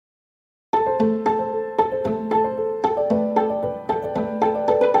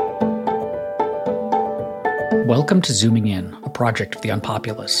Welcome to Zooming In, a project of the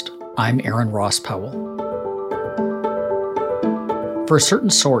Unpopulist. I'm Aaron Ross Powell. For a certain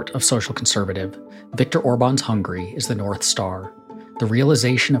sort of social conservative, Viktor Orban's Hungary is the North Star, the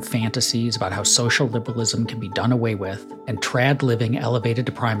realization of fantasies about how social liberalism can be done away with and trad living elevated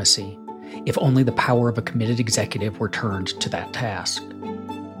to primacy, if only the power of a committed executive were turned to that task.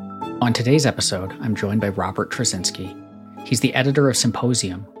 On today's episode, I'm joined by Robert Tracinski. He's the editor of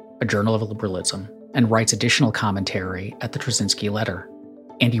Symposium, a journal of liberalism, and writes additional commentary at the Tracinski Letter.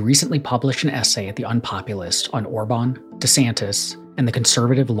 And he recently published an essay at the Unpopulist on Orban, DeSantis, and the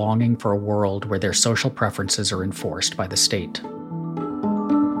conservative longing for a world where their social preferences are enforced by the state.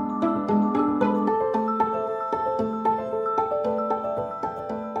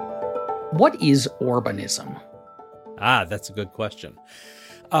 What is Orbanism? That's a good question.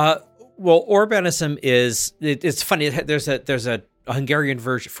 Well, Orbanism it's funny. There's a Hungarian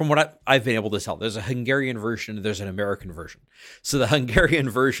version, from what I've been able to tell. There's a Hungarian version and there's an American version. So the Hungarian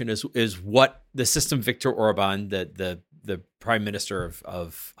version is what the system Viktor Orban, the prime minister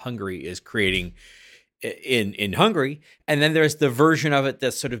of Hungary, is creating in Hungary. And then there's the version of it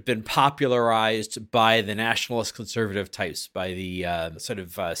that's sort of been popularized by the nationalist conservative types, by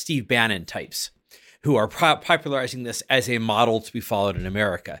the Steve Bannon types, who are popularizing this as a model to be followed in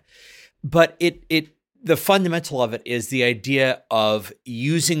America. But the fundamental of it is the idea of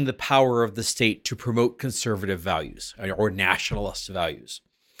using the power of the state to promote conservative values or nationalist values.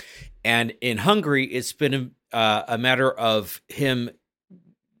 And in Hungary, it's been a matter of him,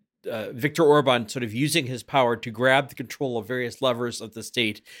 Viktor Orban, sort of using his power to grab the control of various levers of the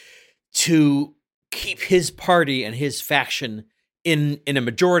state to keep his party and his faction in a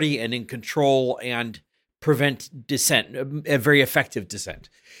majority and in control and prevent dissent, a very effective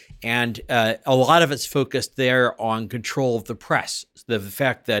dissent. And a lot of it's focused there on control of the press, the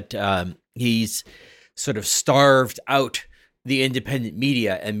fact that he's sort of starved out the independent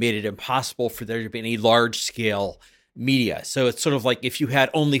media and made it impossible for there to be any large-scale media. So it's sort of like if you had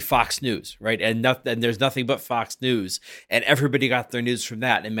only Fox News, right? And there's nothing but Fox News, and everybody got their news from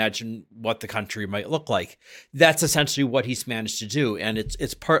that. Imagine what the country might look like. That's essentially what he's managed to do. And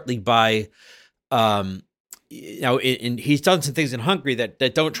it's partly by he's done some things in Hungary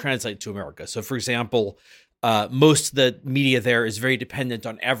that don't translate to America. So, for example, most of the media there is very dependent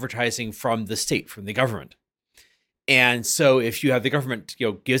on advertising from the state, from the government. And so, if you have the government,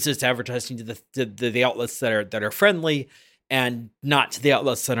 gives its advertising to the outlets that are friendly, and not to the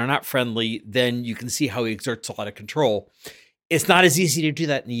outlets that are not friendly, then you can see how he exerts a lot of control. It's not as easy to do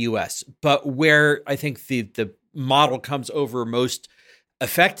that in the U.S., but where I think the model comes over most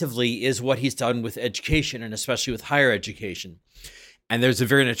effectively is what he's done with education, and especially with higher education. And there's a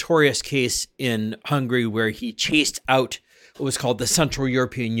very notorious case in Hungary where he chased out what was called the Central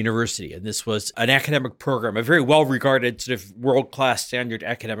European University. And this was an academic program, a very well-regarded sort of world-class standard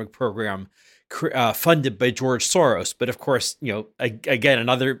academic program funded by George Soros. But of course, again,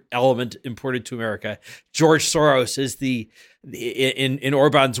 another element imported to America. George Soros is in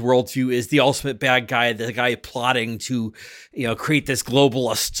Orban's worldview is the ultimate bad guy, the guy plotting to, create this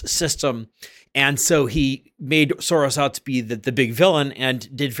globalist system. And so he made Soros out to be the big villain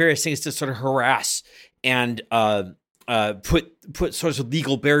and did various things to sort of harass and put sorts of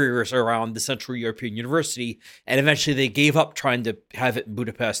legal barriers around the Central European University. And eventually they gave up trying to have it in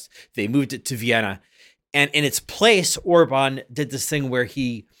Budapest. They moved it to Vienna. And in its place, Orban did this thing where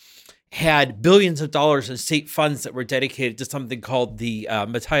he had billions of dollars in state funds that were dedicated to something called the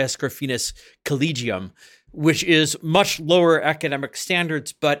Matthias Graffinis Collegium, which is much lower academic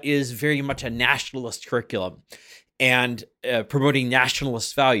standards, but is very much a nationalist curriculum and promoting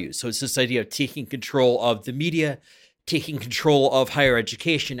nationalist values. So it's this idea of taking control of the media, taking control of higher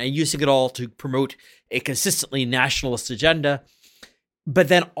education, and using it all to promote a consistently nationalist agenda, but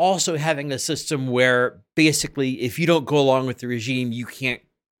then also having a system where basically if you don't go along with the regime, you can't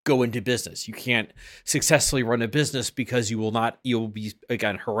go into business. You can't successfully run a business because you'll be,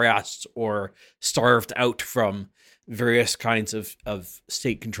 again, harassed or starved out from various kinds of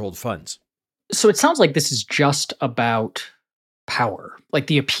state-controlled funds. So it sounds like this is just about power. Like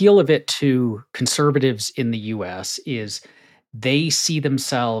the appeal of it to conservatives in the US is they see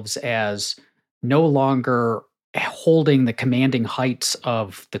themselves as no longer holding the commanding heights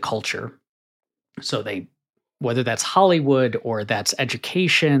of the culture. So whether that's Hollywood or that's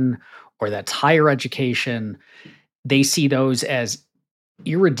education or that's higher education, they see those as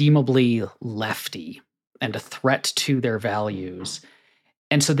irredeemably lefty and a threat to their values.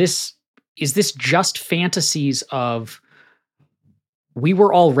 And so is this just fantasies of we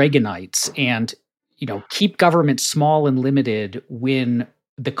were all Reaganites and, keep government small and limited when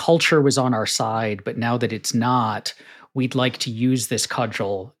the culture was on our side, but now that it's not, we'd like to use this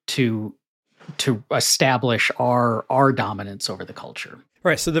cudgel to establish our dominance over the culture.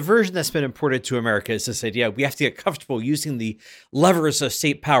 Right. So the version that's been imported to America is this idea we have to get comfortable using the levers of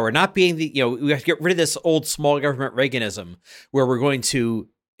state power, not being we have to get rid of this old small government Reaganism where we're going to,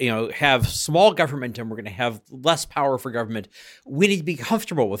 have small government and we're going to have less power for government. We need to be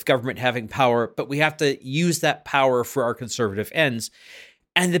comfortable with government having power, but we have to use that power for our conservative ends.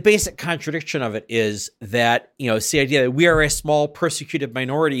 And the basic contradiction of it is that, it's the idea that we are a small persecuted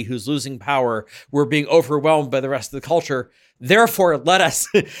minority who's losing power. We're being overwhelmed by the rest of the culture. Therefore, let us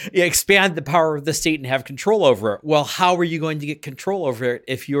expand the power of the state and have control over it. Well, how are you going to get control over it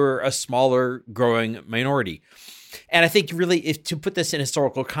if you're a smaller growing minority? And I think really, if to put this in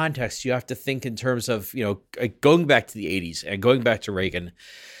historical context, you have to think in terms of, going back to the 80s and going back to Reagan.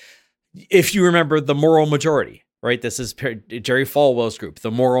 If you remember the moral majority, right? This is Jerry Falwell's group,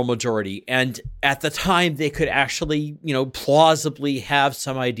 the moral majority. And at the time, they could actually, plausibly have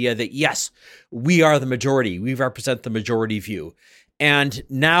some idea that, yes, we are the majority. We represent the majority view. And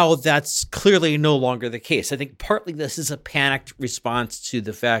now that's clearly no longer the case. I think partly this is a panicked response to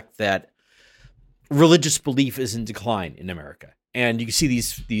the fact that religious belief is in decline in America. And you can see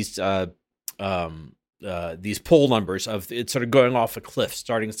these poll numbers of it sort of going off a cliff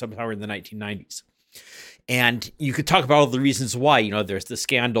starting somewhere in the 1990s. And you could talk about all the reasons why. There's the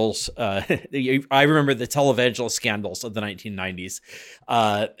scandals. I remember the televangelist scandals of the 1990s,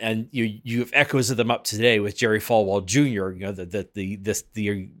 and you have echoes of them up to today with Jerry Falwell Jr.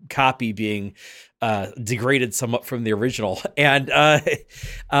 The copy being degraded somewhat from the original, and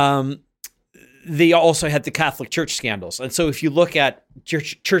they also had the Catholic Church scandals. And so, if you look at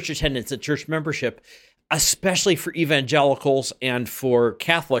church attendance and church membership, especially for evangelicals and for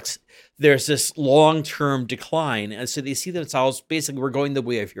Catholics, there's this long-term decline. And so they see themselves, basically, we're going the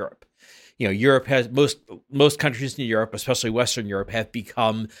way of Europe. Europe has, most countries in Europe, especially Western Europe, have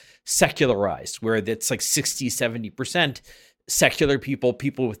become secularized, where it's like 60, 70% secular people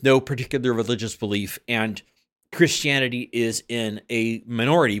with no particular religious belief. And Christianity is in a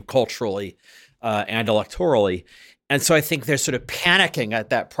minority culturally and electorally. And so I think they're sort of panicking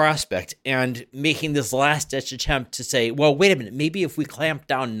at that prospect and making this last-ditch attempt to say, well, wait a minute, maybe if we clamp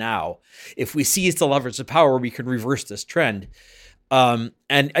down now, if we seize the levers of power, we can reverse this trend.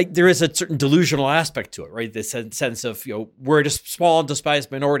 There is a certain delusional aspect to it, right? This sense of, we're just small and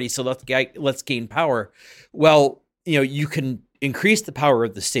despised minority, so let's gain power. Well, you can increase the power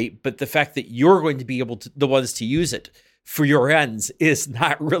of the state, but the fact that you're going to be the ones to use it for your ends is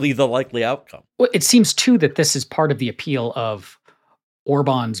not really the likely outcome. Well, it seems too that this is part of the appeal of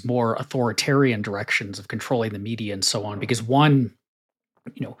Orban's more authoritarian directions of controlling the media and so on, because one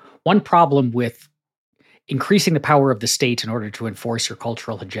problem with increasing the power of the state in order to enforce your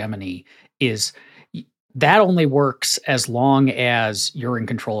cultural hegemony is that only works as long as you're in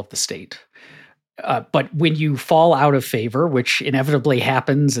control of the state. But when you fall out of favor, which inevitably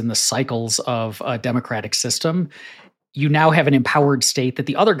happens in the cycles of a democratic system, you now have an empowered state that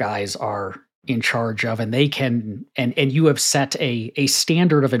the other guys are in charge of, and they can, and you have set a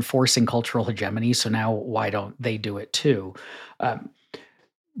standard of enforcing cultural hegemony. So now why don't they do it too?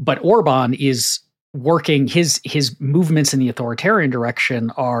 But Orban is working, his movements in the authoritarian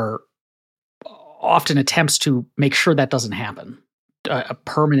direction are often attempts to make sure that doesn't happen, a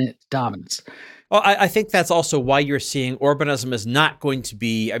permanent dominance. Well, I think that's also why you're seeing Orbanism is not going to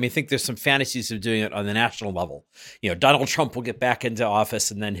be, I think there's some fantasies of doing it on the national level. Donald Trump will get back into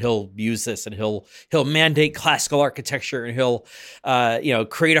office and then he'll use this and he'll mandate classical architecture and he'll,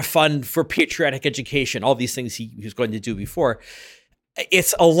 create a fund for patriotic education, all these things he was going to do before.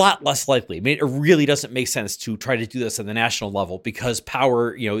 It's a lot less likely. It really doesn't make sense to try to do this on the national level because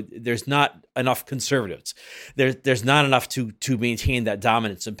power, there's not enough conservatives. There's not enough to maintain that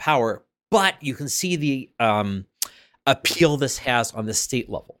dominance and power. But you can see the appeal this has on the state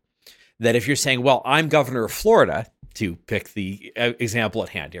level. That if you're saying, well, I'm governor of Florida, to pick the example at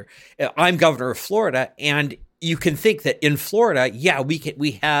hand here, I'm governor of Florida, and you can think that in Florida,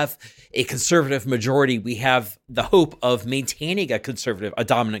 we have a conservative majority. We have the hope of maintaining a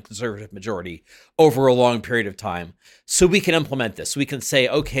dominant conservative majority over a long period of time. So we can implement this. We can say,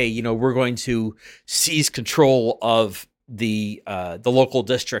 okay, we're going to seize control of the local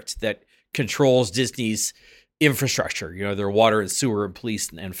district that controls Disney's infrastructure, their water and sewer and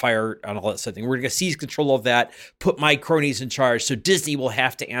police and fire and all that sort of thing. We're going to seize control of that, put my cronies in charge, so Disney will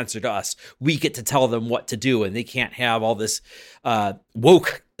have to answer to us. We get to tell them what to do, and they can't have all this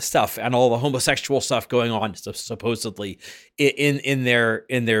woke stuff and all the homosexual stuff going on supposedly in their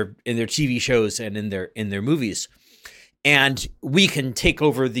TV shows and in their movies. and we can take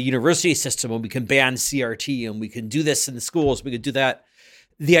over the university system and we can ban CRT and we can do this in the schools, we could do that.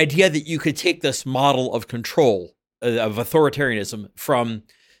 The idea that you could take this model of control, of authoritarianism from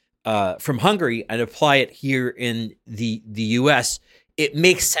Hungary and apply it here in the U.S., it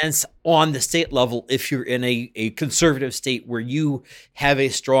makes sense on the state level if you're in a conservative state where you have a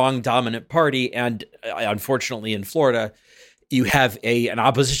strong dominant party. And unfortunately in Florida, you have an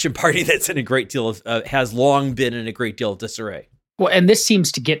opposition party that's in a great deal of, has long been in a great deal of disarray. Well, and this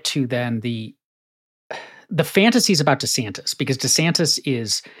seems to get to then the fantasies about DeSantis, because DeSantis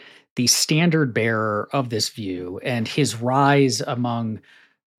is the standard bearer of this view, and his rise among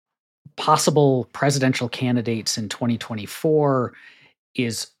possible presidential candidates in 2024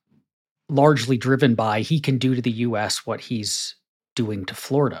 is largely driven by he can do to the U.S. what he's doing to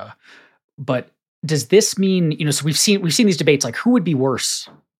Florida. But does this mean, so we've seen these debates, like who would be worse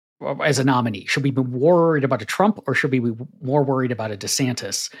as a nominee? Should we be worried about a Trump or should we be more worried about a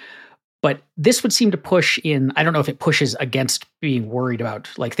DeSantis? But this would seem to push in, I don't know if it pushes against being worried about,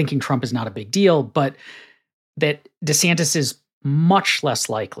 like thinking Trump is not a big deal, but that DeSantis is much less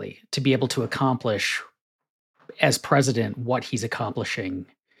likely to be able to accomplish as president what he's accomplishing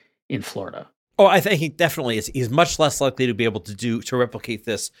in Florida. Oh, I think he definitely is. He's much less likely to be able to replicate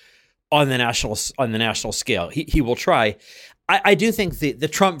this on the national scale. He will try. I do think the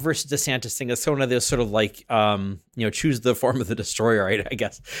Trump versus DeSantis thing is one of those sort of like, choose the form of the destroyer, right? I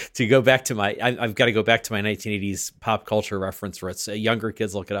guess to go back to I've got to go back to my 1980s pop culture reference where it's younger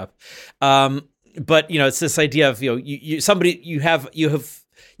kids look it up. But it's this idea of, you've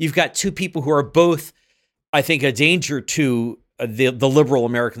got two people who are both, I think, a danger to the liberal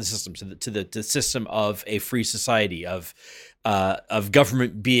American system, to the system of a free society, of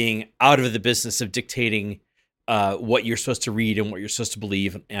government being out of the business of dictating what you're supposed to read and what you're supposed to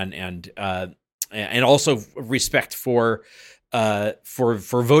believe, and also respect for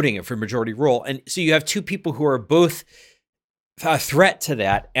voting and for majority rule. And so you have two people who are both a threat to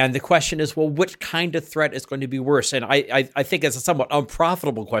that. And the question is, well, which kind of threat is going to be worse? And I think it's a somewhat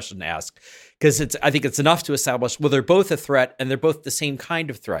unprofitable question to ask, because I think it's enough to establish, well, they're both a threat and they're both the same kind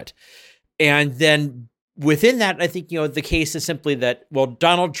of threat. And then within that, I think, the case is simply that, well,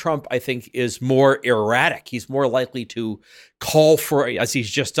 Donald Trump, I think, is more erratic. He's more likely to call for, as he's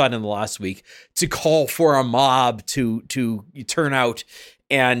just done in the last week, to call for a mob to turn out,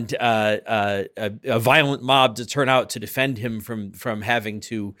 and a violent mob to turn out to defend him from having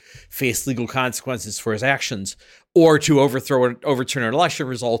to face legal consequences for his actions, or to overturn an election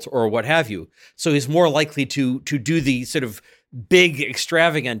result, or what have you. So he's more likely to do the sort of big,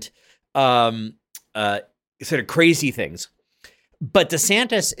 extravagant, sort of crazy things. But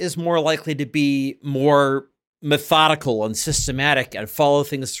DeSantis is more likely to be more methodical and systematic and follow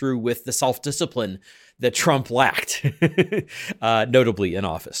things through with the self-discipline that Trump lacked, notably in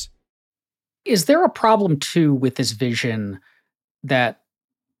office. Is there a problem, too, with this vision that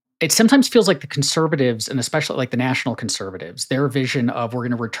it sometimes feels like the conservatives, and especially like the national conservatives, their vision of we're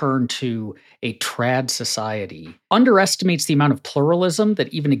going to return to a trad society underestimates the amount of pluralism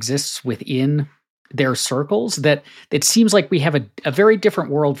that even exists within their circles, that it seems like we have a very different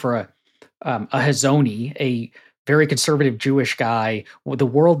world for a Hazoni, a very conservative Jewish guy, the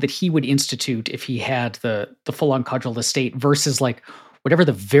world that he would institute if he had the full-on cudgel estate, versus like whatever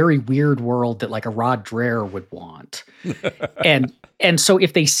the very weird world that like a Rod Dreher would want. and so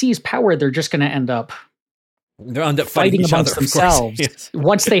if they seize power, they're just going to end up fighting amongst themselves. Yes.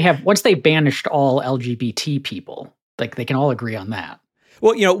 once they banished all LGBT people. Like they can all agree on that.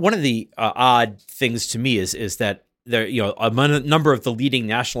 Well, one of the odd things to me is that there, a number of the leading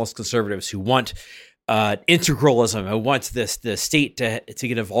nationalist conservatives who want integralism, who want the state to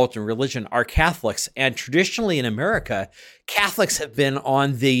get involved in religion, are Catholics. And traditionally in America, Catholics have been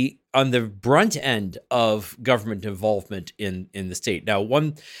on the brunt end of government involvement in the state. Now,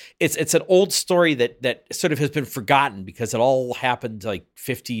 it's an old story that sort of has been forgotten because it all happened like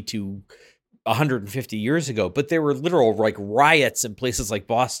 50 to 150 years ago, but there were literal like riots in places like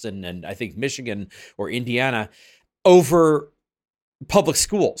Boston and I think Michigan or Indiana over public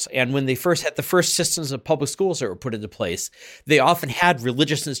schools. And when they first had the first systems of public schools that were put into place, they often had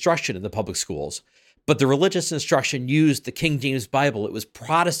religious instruction in the public schools, but the religious instruction used the King James Bible. It was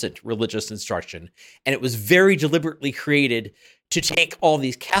Protestant religious instruction, and it was very deliberately created to take all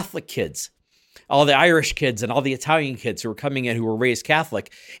these Catholic kids Irish kids and all the Italian kids who were coming in who were raised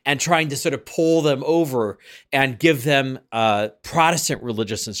Catholic, and trying to sort of pull them over and give them Protestant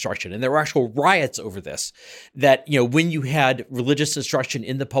religious instruction. And there were actual riots over this, that, when you had religious instruction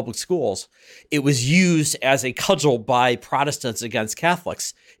in the public schools, it was used as a cudgel by Protestants against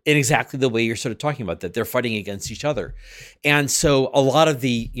Catholics in exactly the way you're sort of talking about, that they're fighting against each other. And so a lot of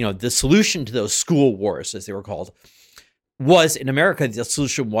the solution to those school wars, as they were called, was in America, the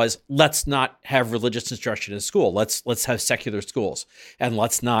solution was, let's not have religious instruction in school. Let's have secular schools, and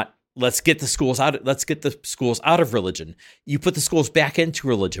let's get the schools out of religion. You put the schools back into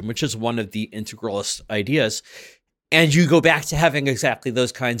religion, which is one of the integralist ideas, and you go back to having exactly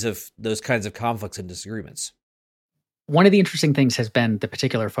those kinds of conflicts and disagreements. One of the interesting things has been the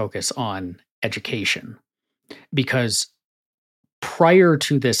particular focus on education, because prior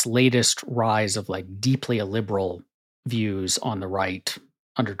to this latest rise of like deeply illiberal views on the right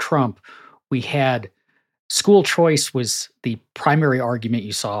under Trump, we had school choice was the primary argument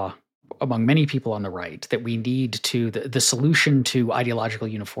you saw among many people on the right, that we need to, the solution to ideological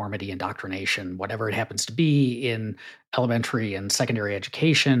uniformity, indoctrination, whatever it happens to be in elementary and secondary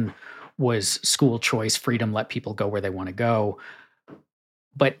education, was school choice, freedom, let people go where they want to go.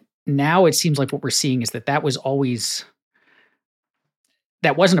 But now it seems like what we're seeing is that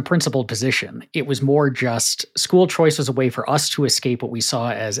wasn't a principled position. It was more just school choice was a way for us to escape what we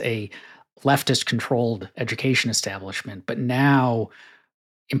saw as a leftist-controlled education establishment. But now,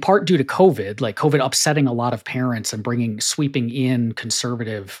 in part due to COVID, like COVID upsetting a lot of parents and sweeping in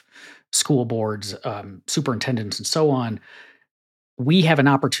conservative school boards, superintendents, and so on, we have an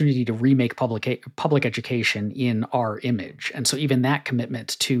opportunity to remake public education in our image. And so even that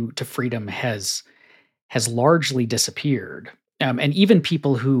commitment to freedom has largely disappeared. And even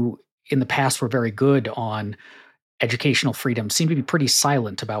people who in the past were very good on educational freedom seem to be pretty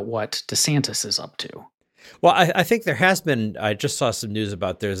silent about what DeSantis is up to. Well, I think there has been, I just saw some news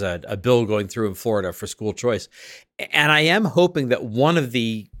about there's a bill going through in Florida for school choice. And I am hoping that one of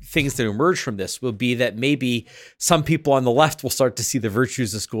the things that emerge from this will be that maybe some people on the left will start to see the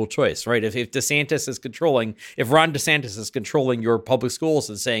virtues of school choice, right? If Ron DeSantis is controlling your public schools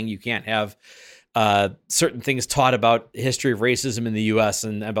and saying you can't have certain things taught about the history of racism in the U.S.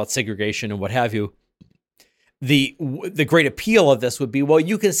 and about segregation and what have you, the great appeal of this would be, well,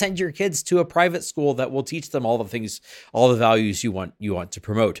 you can send your kids to a private school that will teach them all the values you want to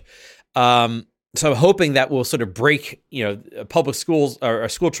promote. So I'm hoping that will sort of break, public schools or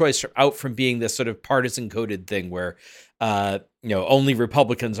school choice out from being this sort of partisan coded thing where, only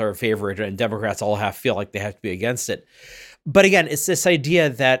Republicans are a favorite and Democrats all feel like they have to be against it. But again, it's this idea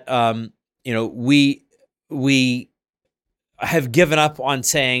that, we have given up on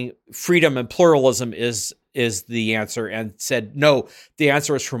saying freedom and pluralism is the answer, and said, no, the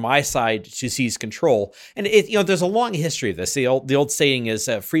answer is for my side to seize control. And there's a long history of this. The old saying is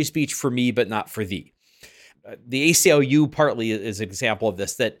free speech for me, but not for thee. The ACLU partly is an example of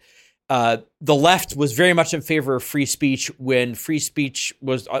this, that the left was very much in favor of free speech when free speech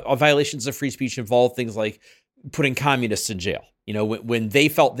was violations of free speech involved things like putting communists in jail. When they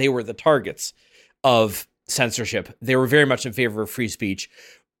felt they were the targets of censorship, they were very much in favor of free speech.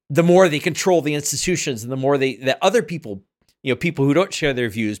 The more they control the institutions and the more that other people, people who don't share their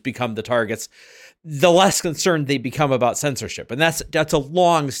views become the targets, the less concerned they become about censorship. And that's a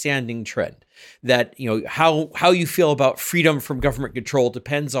long-standing trend, that, how you feel about freedom from government control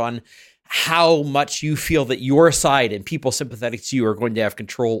depends on how much you feel that your side and people sympathetic to you are going to have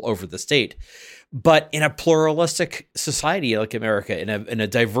control over the state. But in a pluralistic society like America, in a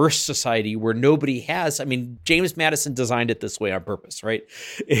diverse society where nobody has, James Madison designed it this way on purpose, right?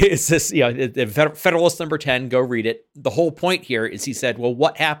 It's this, Federalist Number 10, go read it. The whole point here is he said, well,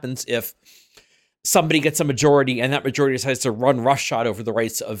 what happens if somebody gets a majority and that majority decides to run roughshod over the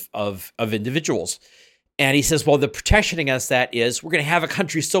rights of individuals? And he says, well, the protection against that is we're going to have a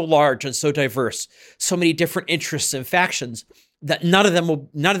country so large and so diverse, so many different interests and factions, that none of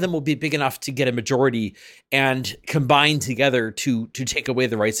them will be big enough to get a majority and combine together to take away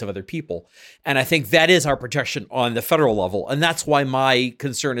the rights of other people. And I think that is our protection on the federal level. And that's why my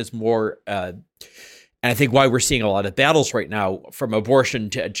concern is more, and I think why we're seeing a lot of battles right now, from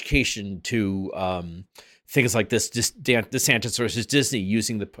abortion to education to things like this, DeSantis versus Disney,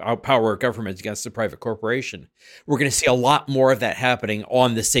 using the power of government against the private corporation. We're going to see a lot more of that happening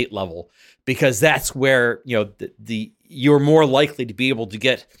on the state level, because that's where, you're more likely to be able to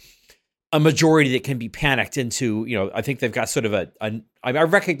get a majority that can be panicked into, I think they've got sort of I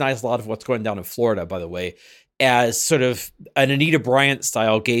recognize a lot of what's going down in Florida, by the way. as sort of an Anita Bryant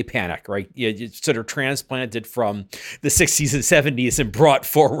style gay panic, right? You sort of transplanted from the 60s and 70s and brought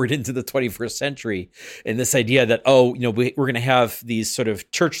forward into the 21st century. And this idea that, we're going to have these sort of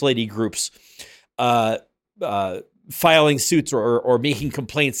church lady groups filing suits or making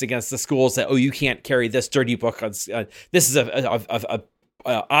complaints against the schools that, you can't carry this dirty book on, this is a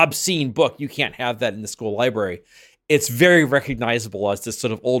obscene book. You can't have that in the school library. It's very recognizable as this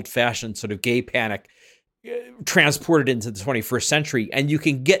sort of old fashioned sort of gay panic transported into the 21st century. And you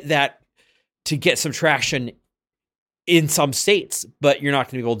can get that to get some traction in some states, but you're not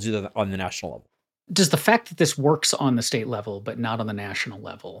going to be able to do that on the national level. Does the fact that this works on the state level, but not on the national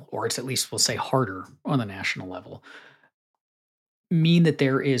level, or it's at least, we'll say, harder on the national level, mean that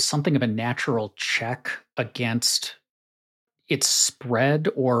there is something of a natural check against its spread,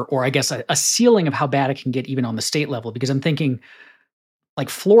 or I guess a ceiling of how bad it can get even on the state level? Because I'm thinking, like,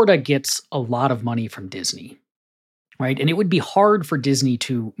 Florida gets a lot of money from Disney, right? And it would be hard for Disney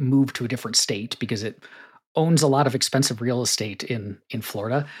to move to a different state because it owns a lot of expensive real estate in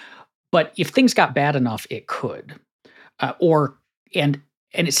Florida. But if things got bad enough, it could. And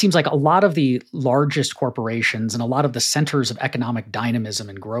it seems like a lot of the largest corporations and a lot of the centers of economic dynamism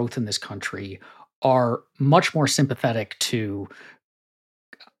and growth in this country are much more sympathetic to,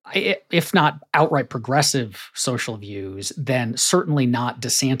 if not outright progressive social views, then certainly not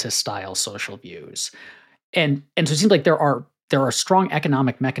DeSantis-style social views. And so it seems like there are strong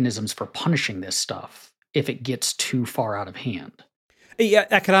economic mechanisms for punishing this stuff if it gets too far out of hand. Yeah,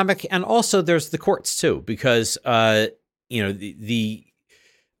 economic, and also there's the courts too, because the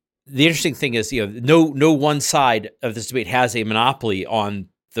interesting thing is, no one side of this debate has a monopoly on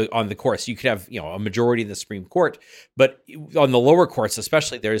the courts. You could have, a majority in the Supreme Court, but on the lower courts,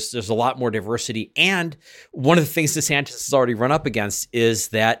 especially, there's a lot more diversity. And one of the things DeSantis has already run up against is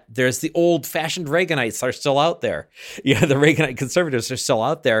that there's the old-fashioned Reaganites are still out there. The Reaganite conservatives are still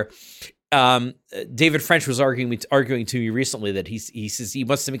out there. David French was arguing to me recently that he says he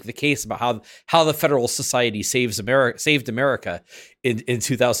wants to make the case about how the Federalist Society saved America in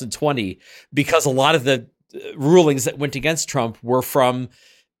 2020, because a lot of the rulings that went against Trump were from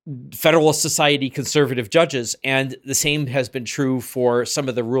Federalist Society conservative judges, and the same has been true for some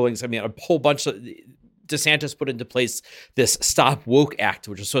of the rulings. I mean, a whole bunch of DeSantis put into place this Stop Woke Act,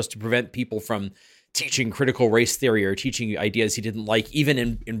 which is supposed to prevent people from teaching critical race theory or teaching ideas he didn't like,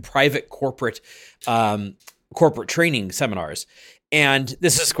 even in private corporate training seminars. And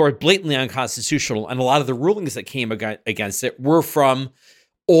this is scored blatantly unconstitutional. And a lot of the rulings that came against it were from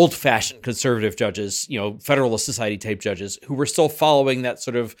old-fashioned conservative judges, Federalist Society type judges, who were still following that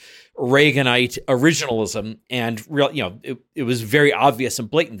sort of Reaganite originalism. And it was very obvious and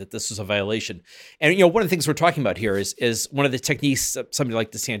blatant that this was a violation. And one of the things we're talking about here is one of the techniques that somebody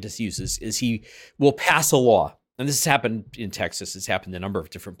like DeSantis uses is he will pass a law. And this has happened in Texas. It's happened in a number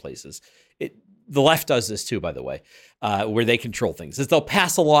of different places. The left does this too, by the way, where they control things. Is they'll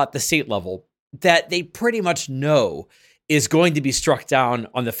pass a law at the state level that they pretty much know is going to be struck down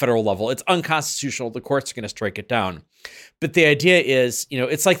on the federal level. It's unconstitutional. The courts are going to strike it down. But the idea is,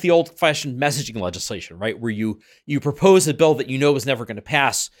 it's like the old-fashioned messaging legislation, right? Where you propose a bill that you know is never going to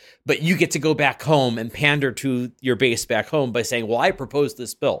pass, but you get to go back home and pander to your base back home by saying, well, I proposed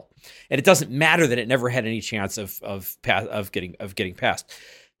this bill. And it doesn't matter that it never had any chance of getting passed.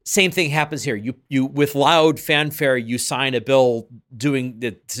 Same thing happens here. You with loud fanfare, you sign a bill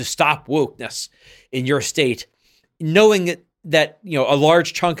to stop wokeness in your state, knowing that a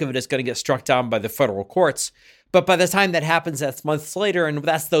large chunk of it is going to get struck down by the federal courts. But by the time that happens, that's months later, and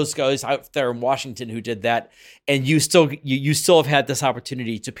that's those guys out there in Washington who did that, and you still have had this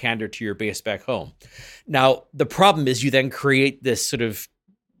opportunity to pander to your base back home. Now, the problem is you then create this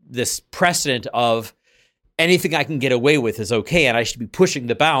precedent of anything I can get away with is okay, and I should be pushing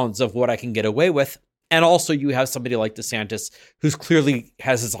the bounds of what I can get away with. And also you have somebody like DeSantis, who's clearly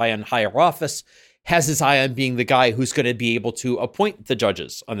has his eye on higher office, has his eye on being the guy who's going to be able to appoint the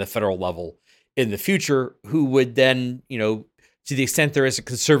judges on the federal level in the future, who would then, to the extent there is a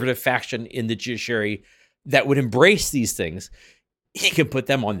conservative faction in the judiciary that would embrace these things, he can put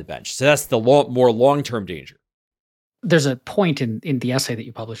them on the bench. So that's the more long-term danger. There's a point in the essay that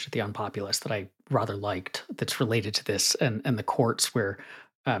you published at the Unpopulist that I rather liked that's related to this and the courts, where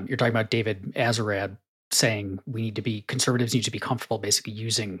you're talking about David Azarad saying conservatives need to be comfortable basically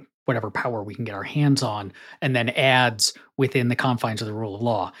using whatever power we can get our hands on, and then adds within the confines of the rule of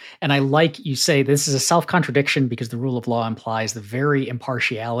law. And I like you say this is a self-contradiction because the rule of law implies the very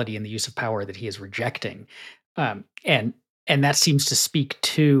impartiality in the use of power that he is rejecting. And that seems to speak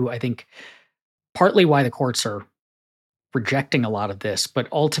to, I think, partly why the courts are rejecting a lot of this, but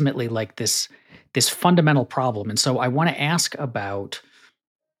ultimately like this this fundamental problem. And so I want to ask about,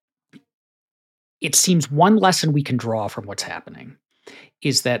 it seems one lesson we can draw from what's happening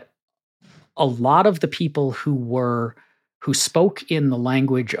is that a lot of the people who spoke in the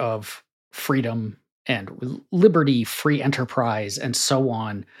language of freedom and liberty, free enterprise, and so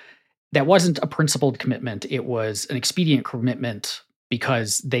on, that wasn't a principled commitment. It was an expedient commitment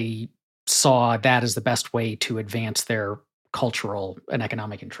because they saw that as the best way to advance their cultural and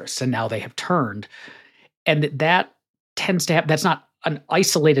economic interests. And now they have turned. And that tends to have, that's not an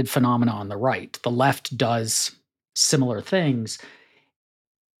isolated phenomenon on the right. The left does similar things.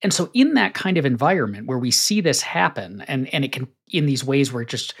 And so in that kind of environment where we see this happen, and it can, in these ways where it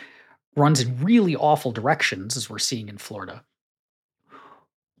just runs in really awful directions, as we're seeing in Florida,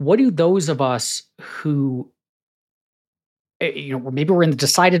 what do those of us who, maybe we're in the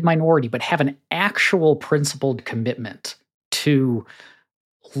decided minority, but have an actual principled commitment to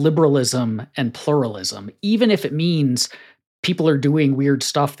liberalism and pluralism, even if it means people are doing weird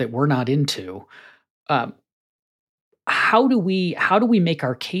stuff that we're not into, how do we make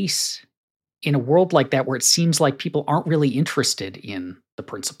our case in a world like that where it seems like people aren't really interested in the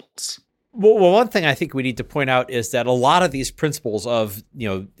principles? Well, one thing I think we need to point out is that a lot of these principles of,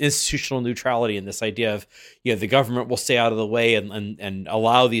 institutional neutrality and this idea of, the government will stay out of the way and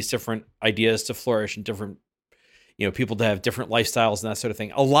allow these different ideas to flourish and different, people to have different lifestyles and that sort of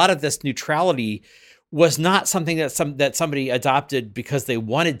thing. A lot of this neutrality was not something that somebody adopted because they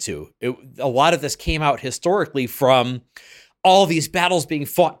wanted to. A lot of this came out historically from all these battles being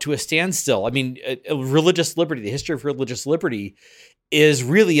fought to a standstill. I mean, religious liberty, the history of religious liberty is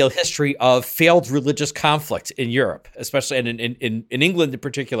really a history of failed religious conflict in Europe, especially and in England in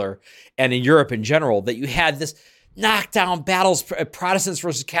particular, and in Europe in general, that you had this knockdown battles, Protestants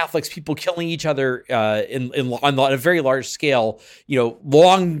versus Catholics, people killing each other on a very large scale,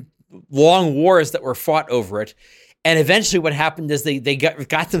 long wars that were fought over it. And eventually what happened is they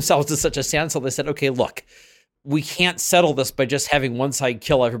got themselves to such a standstill, they said, okay, look, we can't settle this by just having one side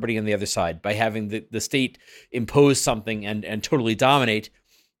kill everybody on the other side, by having the state impose something and totally dominate.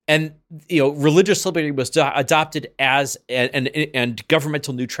 And, religious liberty was adopted as, and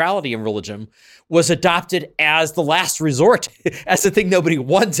governmental neutrality in religion was adopted as the last resort, as the thing nobody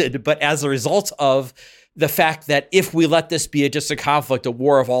wanted, but as a result of the fact that if we let this be just a conflict, a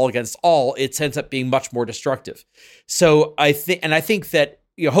war of all against all, it ends up being much more destructive. So I think that,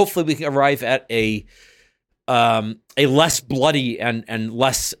 hopefully we can arrive at a less bloody and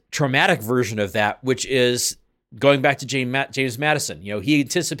less traumatic version of that, which is going back to James Madison. He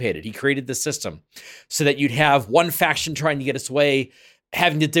anticipated, he created the system so that you'd have one faction trying to get its way,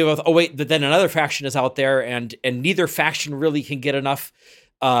 having to deal with, but then another faction is out there, and neither faction really can get enough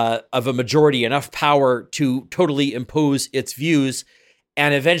of a majority, enough power to totally impose its views.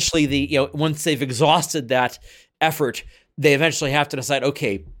 And eventually once they've exhausted that effort, they eventually have to decide,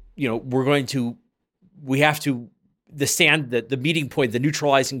 okay, the meeting point, the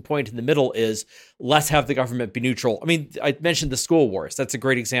neutralizing point in the middle is, let's have the government be neutral. I mean, I mentioned the school wars. That's a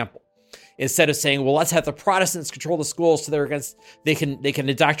great example. Instead of saying, well, let's have the Protestants control the schools so they can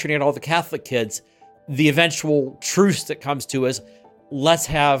indoctrinate all the Catholic kids, the eventual truce that comes to is, let's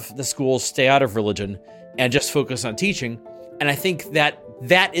have the schools stay out of religion and just focus on teaching. And I think that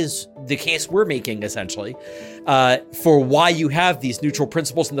is the case we're making, essentially, for why you have these neutral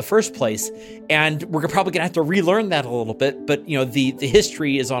principles in the first place. And we're probably going to have to relearn that a little bit. But, the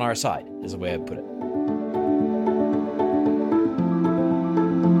history is on our side, is the way I'd put it.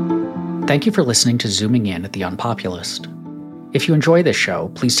 Thank you for listening to Zooming In at The Unpopulist. If you enjoy this show,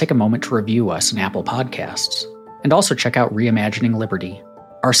 please take a moment to review us in Apple Podcasts. And also check out Reimagining Liberty,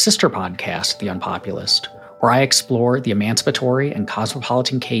 our sister podcast, The Unpopulist, where I explore the emancipatory and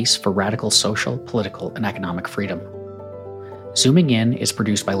cosmopolitan case for radical social, political, and economic freedom. Zooming In is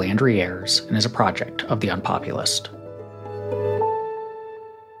produced by Landry Ayers and is a project of The Unpopulist.